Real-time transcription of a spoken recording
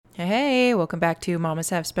Hey, welcome back to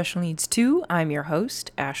Mamas Have Special Needs Too. I'm your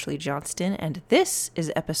host, Ashley Johnston, and this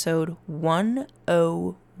is episode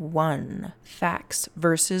 101, Facts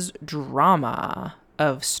versus Drama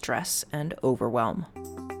of Stress and Overwhelm.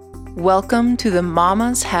 Welcome to the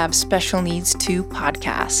Mamas Have Special Needs Too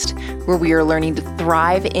podcast, where we are learning to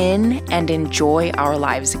thrive in and enjoy our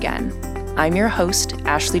lives again. I'm your host,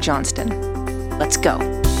 Ashley Johnston. Let's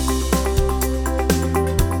go.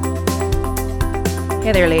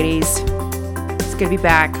 Hey there, ladies. It's good to be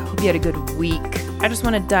back. Hope you had a good week. I just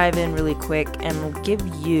want to dive in really quick and give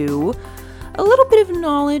you a little bit of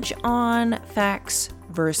knowledge on facts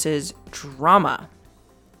versus drama,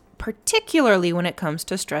 particularly when it comes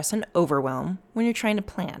to stress and overwhelm when you're trying to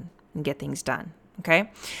plan and get things done, okay?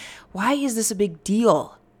 Why is this a big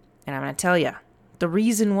deal? And I'm going to tell you. The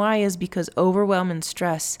reason why is because overwhelm and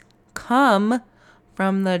stress come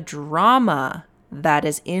from the drama that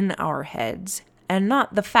is in our heads and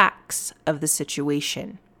not the facts of the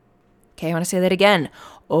situation. Okay, I want to say that again.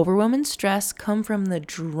 Overwhelm and stress come from the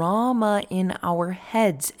drama in our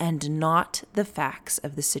heads and not the facts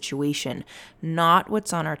of the situation. Not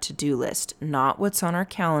what's on our to-do list, not what's on our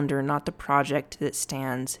calendar, not the project that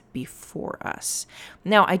stands before us.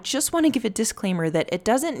 Now, I just want to give a disclaimer that it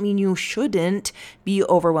doesn't mean you shouldn't be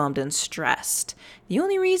overwhelmed and stressed. The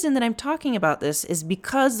only reason that I'm talking about this is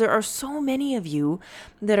because there are so many of you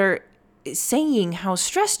that are saying how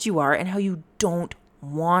stressed you are and how you don't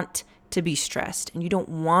want to be stressed and you don't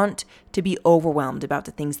want to be overwhelmed about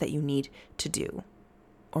the things that you need to do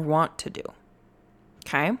or want to do.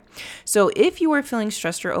 Okay? So if you are feeling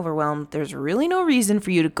stressed or overwhelmed, there's really no reason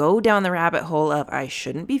for you to go down the rabbit hole of, I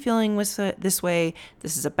shouldn't be feeling this way.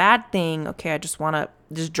 This is a bad thing. Okay, I just want to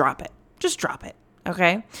just drop it. Just drop it.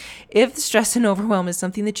 Okay? If the stress and overwhelm is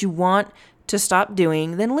something that you want to stop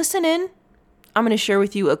doing, then listen in. I'm going to share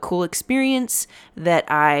with you a cool experience that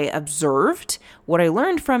I observed, what I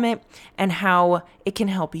learned from it, and how it can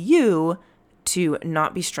help you to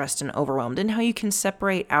not be stressed and overwhelmed, and how you can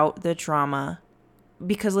separate out the drama.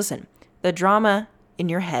 Because listen, the drama in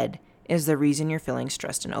your head is the reason you're feeling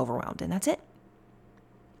stressed and overwhelmed, and that's it.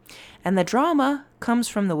 And the drama comes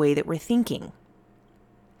from the way that we're thinking.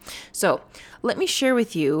 So let me share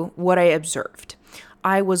with you what I observed.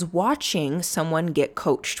 I was watching someone get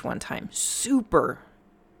coached one time, super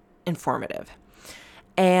informative.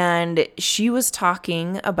 And she was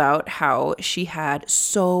talking about how she had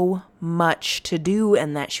so much to do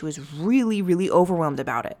and that she was really, really overwhelmed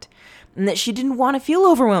about it. And that she didn't want to feel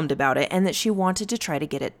overwhelmed about it and that she wanted to try to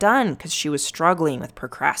get it done because she was struggling with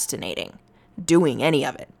procrastinating, doing any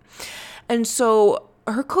of it. And so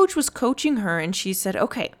her coach was coaching her and she said,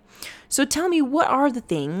 okay, so tell me, what are the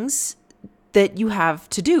things that you have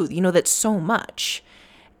to do, that's so much.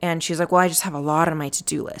 And she's like, well, I just have a lot on my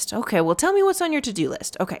to-do list. Okay, well, tell me what's on your to-do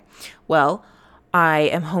list. Okay, well, I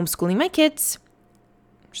am homeschooling my kids.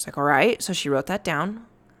 She's like, all right. So she wrote that down.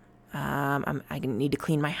 I need to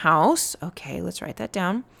clean my house. Okay, let's write that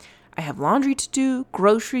down. I have laundry to do,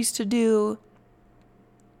 groceries to do.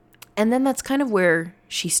 And then that's kind of where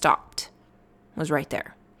she stopped, was right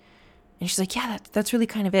there. And she's like, yeah, that's really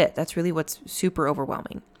kind of it. That's really what's super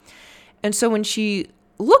overwhelming. And so when she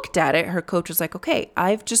looked at it, her coach was like, okay,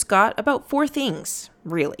 I've just got about 4 things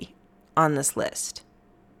really on this list.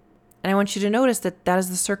 And I want you to notice that that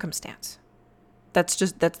is the circumstance. That's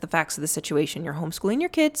the facts of the situation. You're homeschooling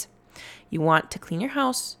your kids. You want to clean your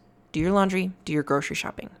house, do your laundry, do your grocery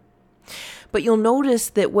shopping. But you'll notice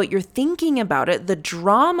that what you're thinking about it, the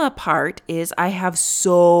drama part is, I have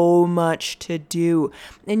so much to do.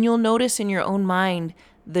 And you'll notice in your own mind,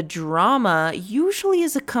 the drama usually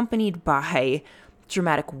is accompanied by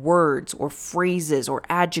dramatic words or phrases or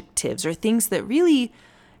adjectives or things that really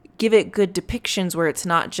give it good depictions where it's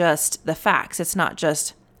not just the facts. It's not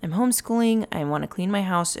just, I'm homeschooling, I want to clean my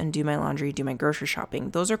house and do my laundry, do my grocery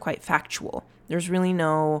shopping. Those are quite factual. There's really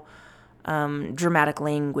no dramatic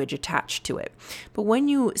language attached to it. But when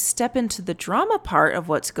you step into the drama part of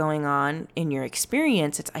what's going on in your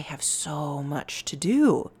experience, it's, I have so much to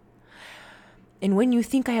do. And when you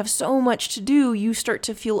think I have so much to do, you start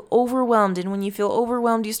to feel overwhelmed. And when you feel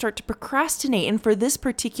overwhelmed, you start to procrastinate. And for this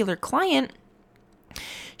particular client,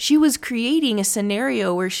 she was creating a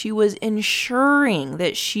scenario where she was ensuring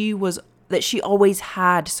that she always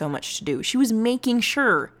had so much to do. She was making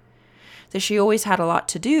sure that she always had a lot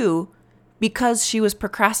to do because she was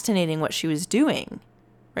procrastinating what she was doing,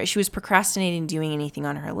 right? She was procrastinating doing anything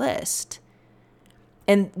on her list.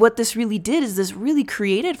 And what this really did is this really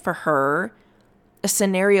created for her a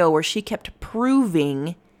scenario where she kept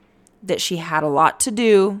proving that she had a lot to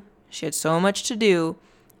do. She had so much to do.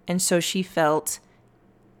 And so she felt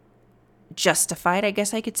justified, I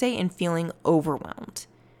guess I could say, in feeling overwhelmed.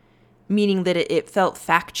 Meaning that it felt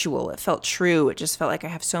factual, it felt true, it just felt like I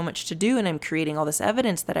have so much to do and I'm creating all this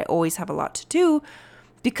evidence that I always have a lot to do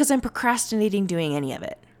because I'm procrastinating doing any of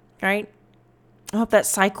it, right? I hope that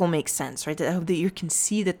cycle makes sense, right? I hope that you can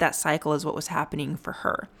see that cycle is what was happening for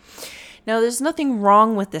her. Now, there's nothing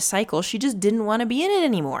wrong with this cycle. She just didn't want to be in it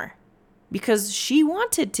anymore because she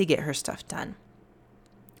wanted to get her stuff done.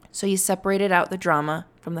 So you separated out the drama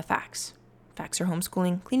from the facts. Facts are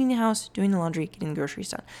homeschooling, cleaning the house, doing the laundry, getting the groceries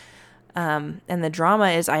done. And the drama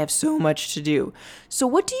is I have so much to do. So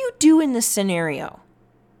what do you do in this scenario?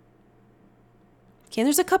 Okay,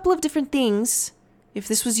 there's a couple of different things, if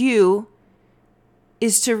this was you,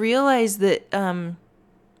 is to realize that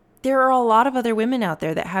there are a lot of other women out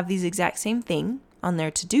there that have these exact same thing on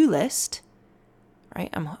their to-do list, right?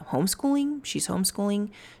 I'm homeschooling, she's homeschooling,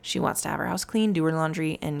 she wants to have her house clean, do her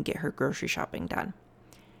laundry, and get her grocery shopping done.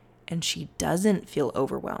 And she doesn't feel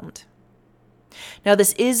overwhelmed. Now,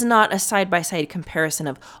 this is not a side-by-side comparison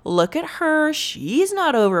of, look at her, she's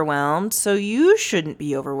not overwhelmed, so you shouldn't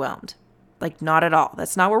be overwhelmed. Like, not at all.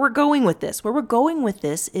 That's not where we're going with this. Where we're going with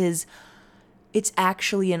this is it's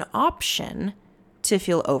actually an option to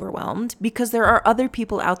feel overwhelmed because there are other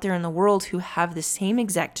people out there in the world who have the same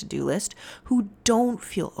exact to-do list who don't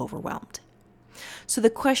feel overwhelmed. So the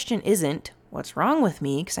question isn't, what's wrong with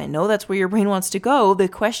me? Because I know that's where your brain wants to go. The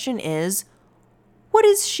question is, what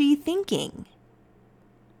is she thinking?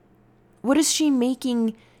 What is she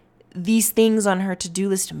making these things on her to-do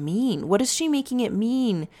list mean? What is she making it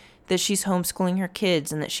mean that she's homeschooling her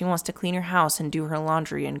kids and that she wants to clean her house and do her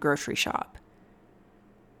laundry and grocery shop?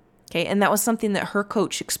 Okay, and that was something that her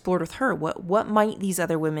coach explored with her. What might these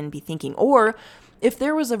other women be thinking? Or if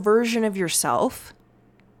there was a version of yourself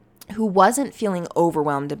who wasn't feeling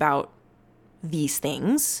overwhelmed about these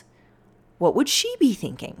things, what would she be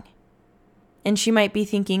thinking? And she might be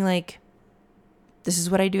thinking like, this is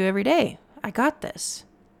what I do every day. I got this.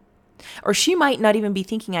 Or she might not even be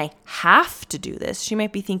thinking I have to do this. She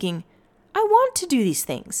might be thinking, I want to do these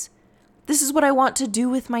things. This is what I want to do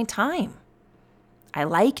with my time. I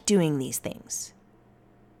like doing these things.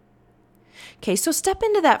 Okay, so step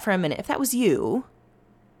into that for a minute. If that was you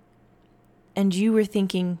and you were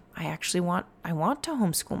thinking, I want to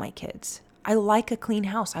homeschool my kids. I like a clean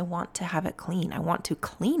house. I want to have it clean. I want to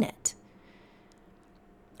clean it.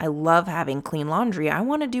 I love having clean laundry. I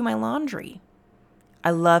want to do my laundry.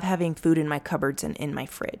 I love having food in my cupboards and in my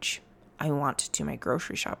fridge. I want to do my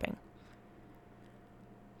grocery shopping.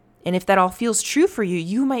 And if that all feels true for you,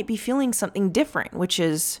 you might be feeling something different, which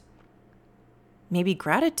is maybe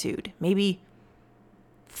gratitude, maybe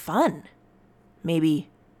fun, maybe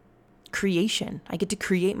creation. I get to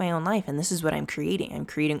create my own life, and this is what I'm creating. I'm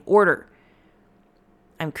creating order.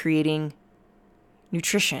 I'm creating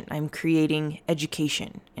nutrition. I'm creating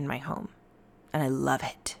education in my home, and I love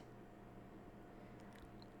it.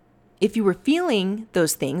 If you were feeling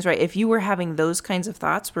those things, right, if you were having those kinds of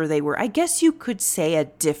thoughts where they were, I guess you could say a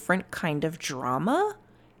different kind of drama,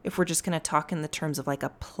 if we're just going to talk in the terms of like a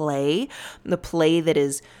play, the play that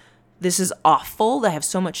is, this is awful, I have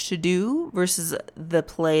so much to do, versus the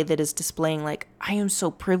play that is displaying like, I am so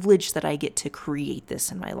privileged that I get to create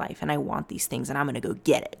this in my life and I want these things and I'm going to go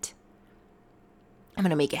get it. I'm going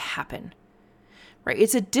to make it happen, right?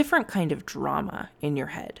 It's a different kind of drama in your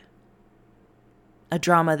head. A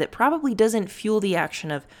drama that probably doesn't fuel the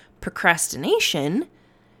action of procrastination,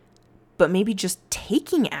 but maybe just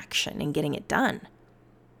taking action and getting it done.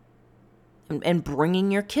 And bringing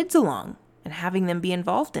your kids along and having them be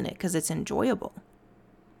involved in it because it's enjoyable.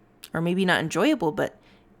 Or maybe not enjoyable, but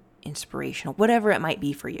inspirational, whatever it might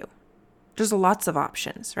be for you. There's lots of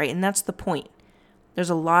options, right? And that's the point. There's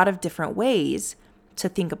a lot of different ways to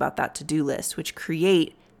think about that to-do list, which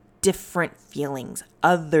create different feelings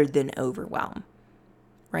other than overwhelm.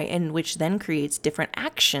 Right? And which then creates different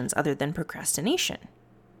actions other than procrastination.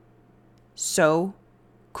 So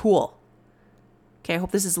cool. Okay, I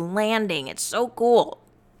hope this is landing. It's so cool.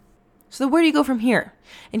 So where do you go from here?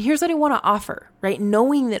 And here's what I want to offer, right?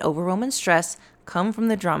 Knowing that overwhelm and stress come from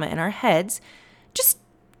the drama in our heads, just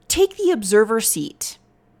take the observer seat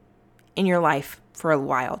in your life for a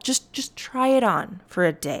while. Just try it on for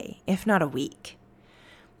a day, if not a week.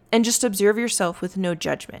 And just observe yourself with no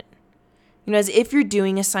judgment. You know, as if you're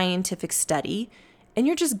doing a scientific study and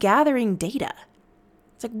you're just gathering data.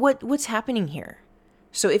 It's like, what's happening here?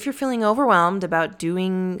 So if you're feeling overwhelmed about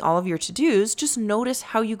doing all of your to-dos, just notice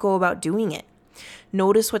how you go about doing it.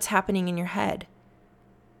 Notice what's happening in your head.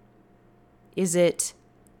 Is it,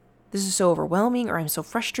 this is so overwhelming, or I'm so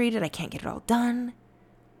frustrated, I can't get it all done?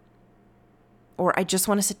 Or I just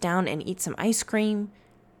want to sit down and eat some ice cream?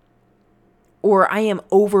 Or I am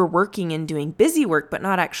overworking and doing busy work, but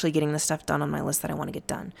not actually getting the stuff done on my list that I want to get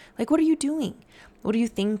done. Like, what are you doing? What are you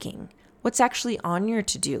thinking? What's actually on your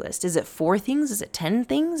to-do list? Is it 4 things? Is it 10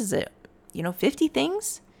 things? Is it, 50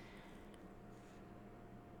 things?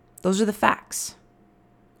 Those are the facts.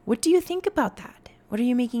 What do you think about that? What are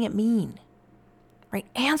you making it mean? Right?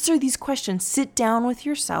 Answer these questions. Sit down with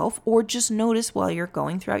yourself, or just notice while you're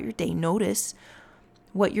going throughout your day. Notice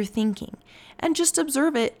what you're thinking and just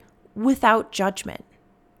observe it without judgment.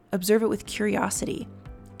 Observe it with curiosity.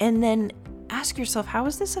 And then ask yourself, how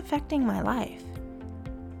is this affecting my life?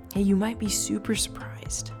 Hey, you might be super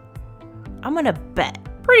surprised. I'm going to bet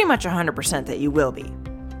pretty much 100% that you will be.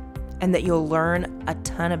 And that you'll learn a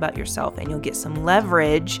ton about yourself and you'll get some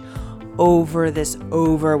leverage over this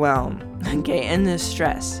overwhelm, okay, and this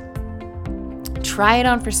stress. Try it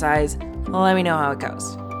on for size. Let me know how it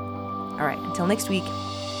goes. All right, until next week,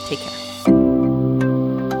 take care.